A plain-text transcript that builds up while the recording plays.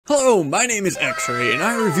Hello, my name is X-Ray, and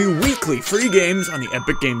I review weekly free games on the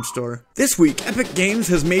Epic Games Store. This week, Epic Games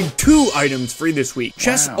has made 2 items free this week,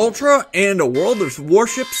 Chess Ultra and a World of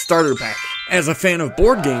Warships starter pack. As a fan of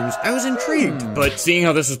board games, I was intrigued, but seeing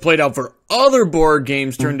how this is played out for other board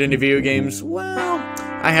games turned into video games, well,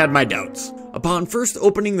 I had my doubts. Upon first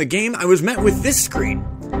opening the game, I was met with this screen.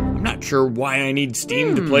 I'm not sure why I need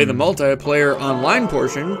Steam to play the multiplayer online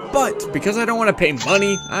portion, but because I don't want to pay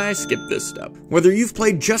money, I skipped this step. Whether you've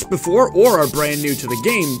played Chess before or are brand new to the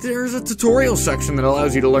game, there's a tutorial section that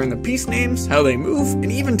allows you to learn the piece names, how they move,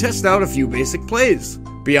 and even test out a few basic plays.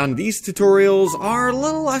 Beyond these tutorials are a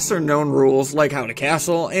little lesser known rules like how to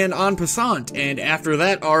castle and en passant, and after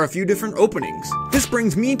that are a few different openings. This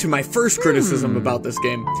brings me to my first criticism about this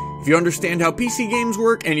game. If you understand how PC games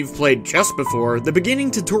work and you've played chess before, the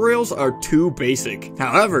beginning tutorials are too basic.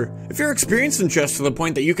 However, if you're experienced in chess to the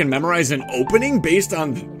point that you can memorize an opening based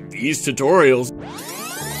on these tutorials,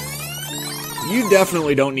 you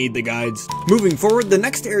definitely don't need the guides. Moving forward, the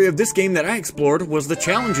next area of this game that I explored was the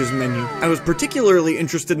challenges menu. I was particularly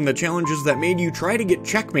interested in the challenges that made you try to get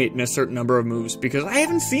checkmate in a certain number of moves, because I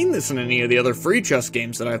haven't seen this in any of the other free chess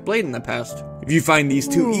games that I've played in the past. If you find these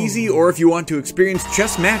too easy, or if you want to experience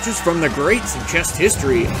chess matches from the greats in chess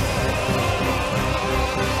history,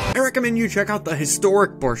 I recommend you check out the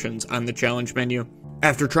historic portions on the challenge menu.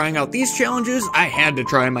 After trying out these challenges, I had to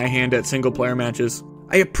try my hand at single player matches.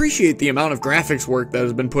 I appreciate the amount of graphics work that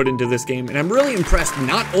has been put into this game, and I'm really impressed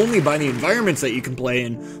not only by the environments that you can play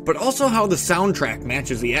in, but also how the soundtrack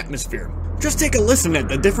matches the atmosphere. Just take a listen at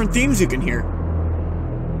the different themes you can hear.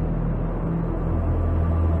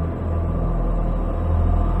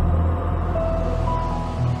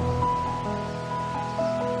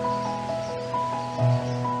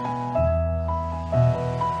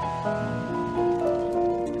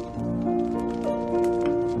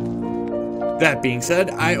 That being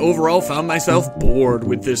said, I overall found myself bored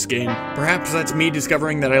with this game. Perhaps that's me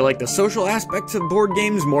discovering that I like the social aspects of board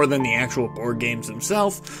games more than the actual board games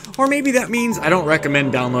themselves, or maybe that means I don't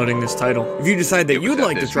recommend downloading this title. If you decide that you'd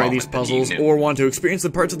like to try these puzzles or want to experience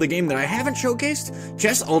the parts of the game that I haven't showcased,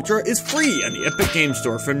 Chess Ultra is free on the Epic Games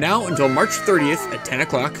Store from now until March 30th at 10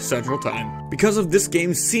 o'clock Central Time. Because of this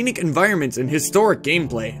game's scenic environments and historic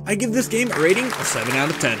gameplay, I give this game a rating of 7 out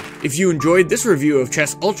of 10. If you enjoyed this review of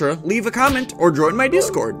Chess Ultra, leave a comment or join my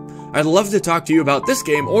Discord. I'd love to talk to you about this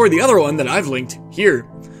game or the other one that I've linked here.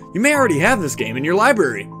 You may already have this game in your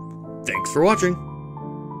library. Thanks for watching.